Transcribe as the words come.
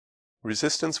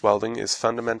Resistance welding is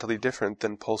fundamentally different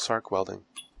than pulse arc welding.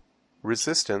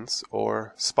 Resistance,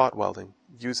 or spot welding,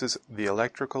 uses the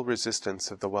electrical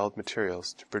resistance of the weld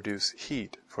materials to produce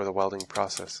heat for the welding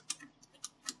process.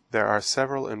 There are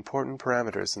several important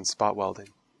parameters in spot welding.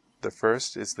 The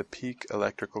first is the peak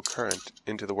electrical current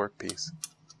into the workpiece.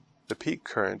 The peak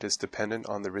current is dependent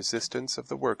on the resistance of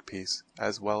the workpiece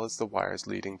as well as the wires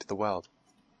leading to the weld.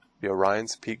 The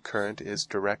Orion's peak current is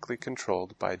directly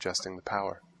controlled by adjusting the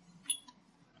power.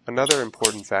 Another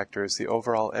important factor is the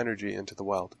overall energy into the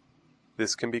weld.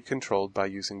 This can be controlled by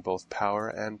using both power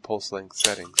and pulse length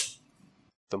settings.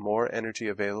 The more energy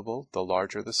available, the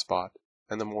larger the spot,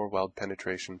 and the more weld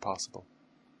penetration possible.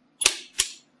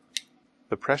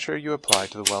 The pressure you apply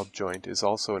to the weld joint is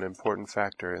also an important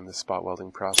factor in the spot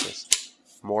welding process.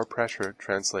 More pressure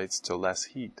translates to less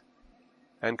heat,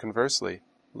 and conversely,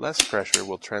 less pressure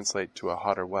will translate to a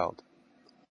hotter weld.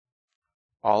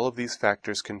 All of these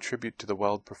factors contribute to the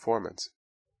weld performance.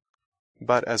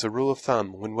 But as a rule of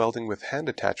thumb, when welding with hand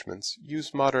attachments,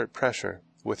 use moderate pressure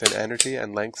with an energy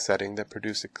and length setting that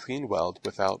produce a clean weld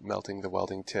without melting the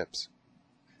welding tips.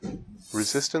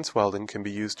 Resistance welding can be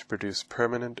used to produce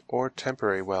permanent or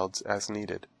temporary welds as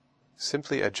needed.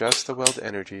 Simply adjust the weld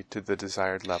energy to the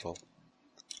desired level.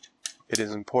 It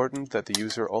is important that the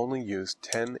user only use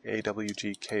 10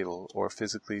 AWG cable or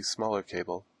physically smaller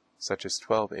cable, such as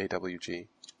 12 AWG,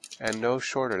 and no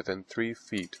shorter than 3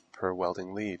 feet per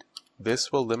welding lead.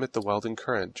 This will limit the welding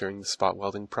current during the spot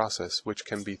welding process, which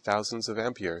can be thousands of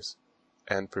amperes,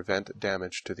 and prevent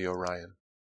damage to the Orion.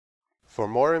 For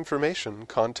more information,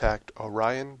 contact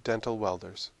Orion Dental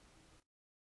Welders.